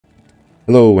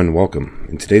Hello and welcome.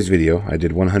 In today's video, I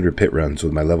did 100 pit runs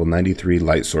with my level 93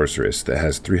 Light Sorceress that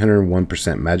has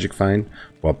 301% Magic Find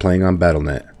while playing on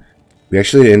Battle.net. We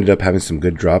actually ended up having some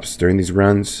good drops during these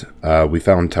runs. We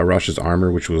found Tal Rasha's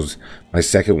Armor, which was my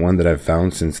second one that I've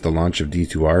found since the launch of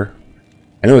D2R.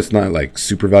 I know it's not like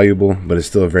super valuable, but it's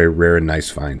still a very rare and nice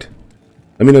find.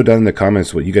 Let me know down in the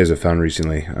comments what you guys have found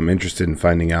recently. I'm interested in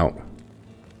finding out.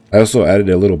 I also added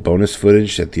a little bonus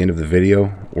footage at the end of the video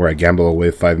where I gamble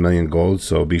away 5 million gold,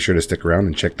 so be sure to stick around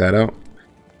and check that out.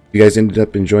 If you guys ended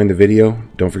up enjoying the video,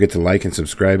 don't forget to like and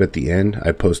subscribe at the end.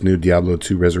 I post new Diablo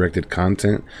 2 Resurrected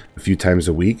content a few times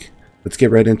a week. Let's get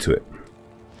right into it.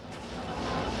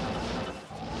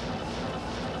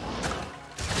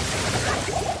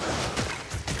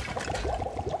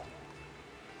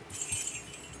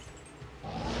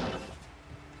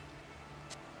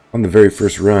 On the very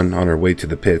first run, on our way to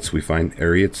the pits, we find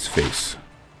Ariet's face.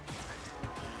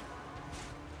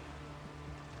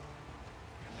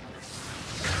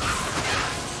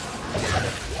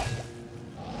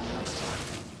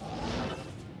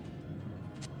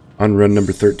 On run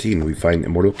number 13, we find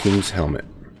Immortal King's helmet.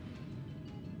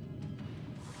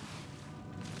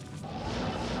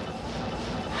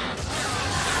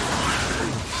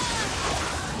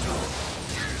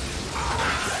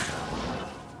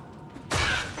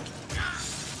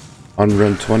 On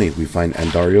run 20, we find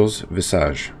Andariel's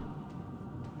visage.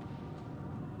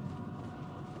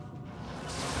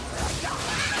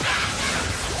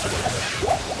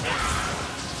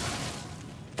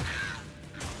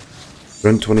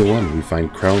 Run 21, we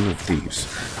find Crown of Thieves.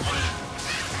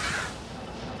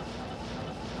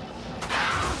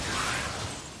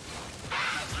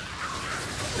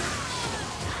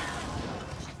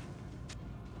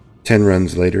 Ten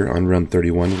runs later, on run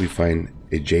 31, we find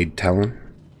a Jade Talon.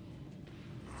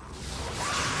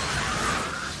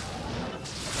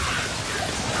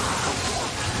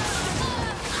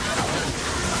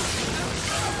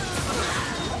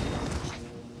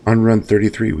 On run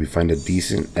 33, we find a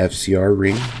decent FCR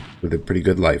ring with a pretty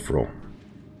good life roll.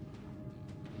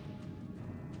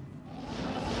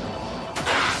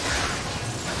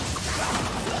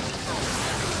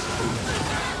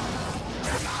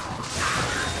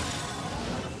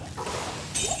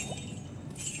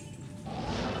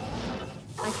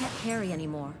 I can't carry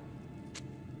anymore.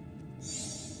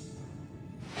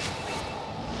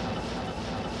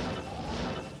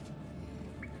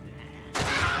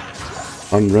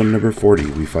 On run number 40,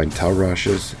 we find Tal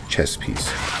Rasha's chess piece.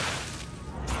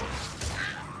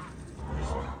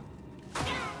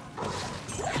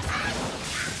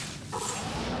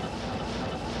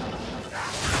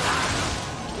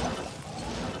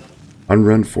 On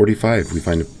run 45, we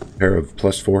find a pair of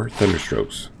 +4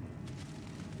 Thunderstrokes.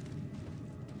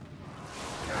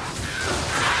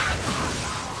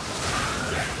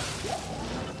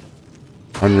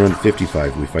 On run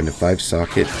 55, we find a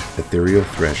 5-socket Ethereal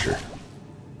Thresher.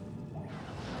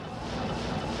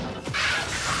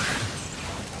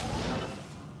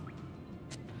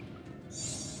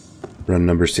 Run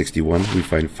number 61, we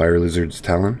find Fire Lizard's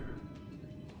Talon.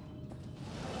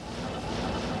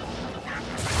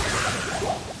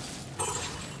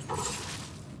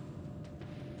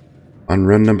 On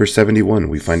run number 71,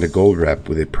 we find a gold wrap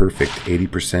with a perfect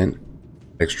 80%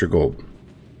 extra gold.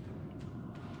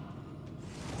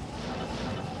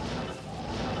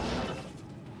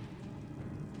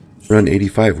 Run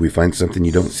 85, we find something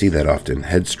you don't see that often,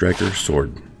 Head Striker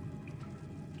Sword.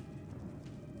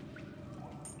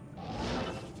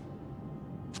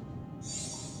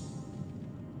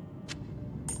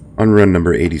 On run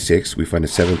number 86, we find a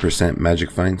 7% Magic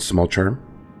Find Small Charm.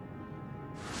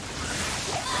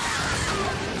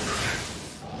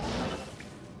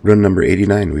 Run number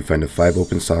 89, we find a 5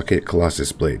 open socket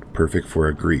Colossus Blade, perfect for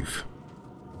a Grief.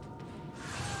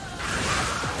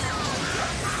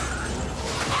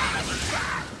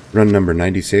 Run number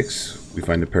 96, we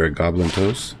find a pair of Goblin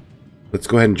Toes. Let's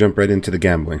go ahead and jump right into the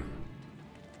gambling.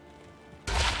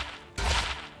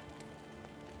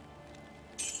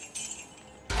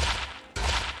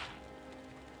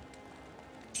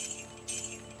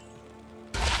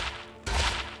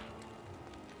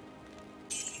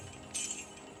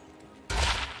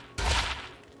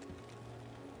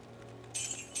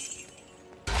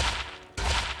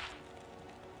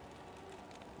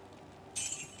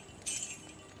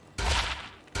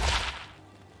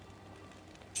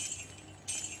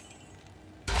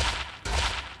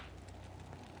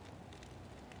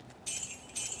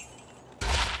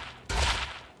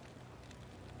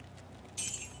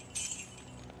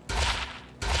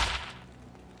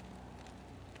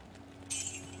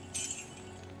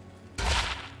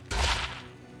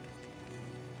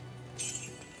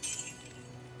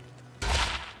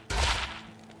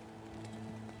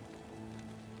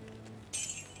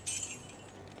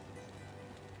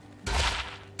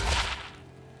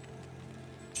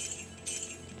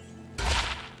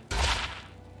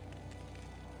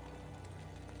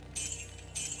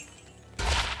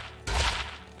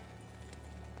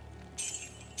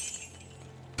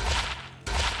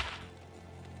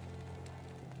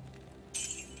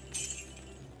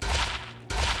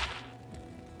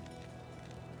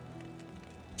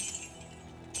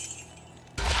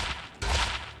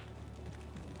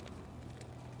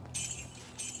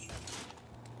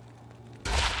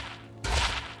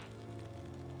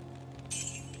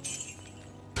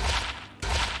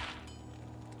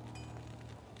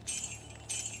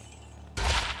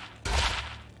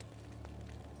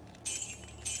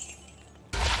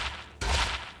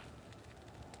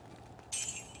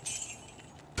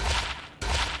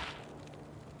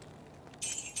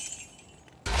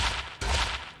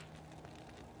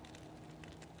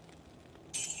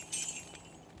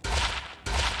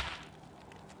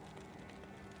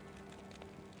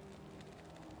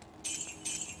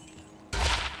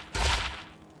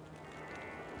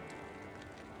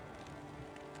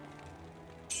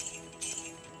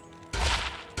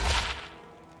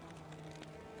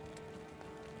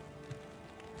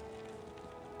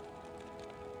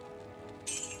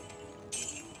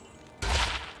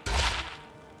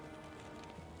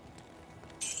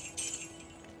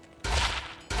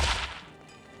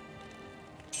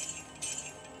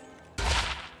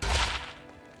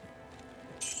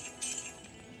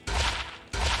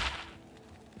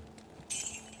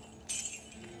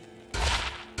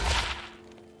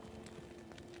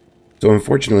 So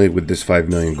unfortunately, with this 5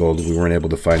 million gold, we weren't able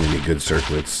to find any good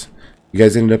circlets. You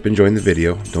guys ended up enjoying the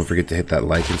video. Don't forget to hit that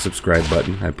like and subscribe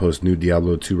button. I post new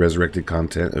Diablo 2 Resurrected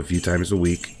content a few times a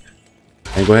week.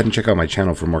 And go ahead and check out my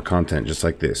channel for more content just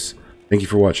like this. Thank you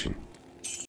for watching.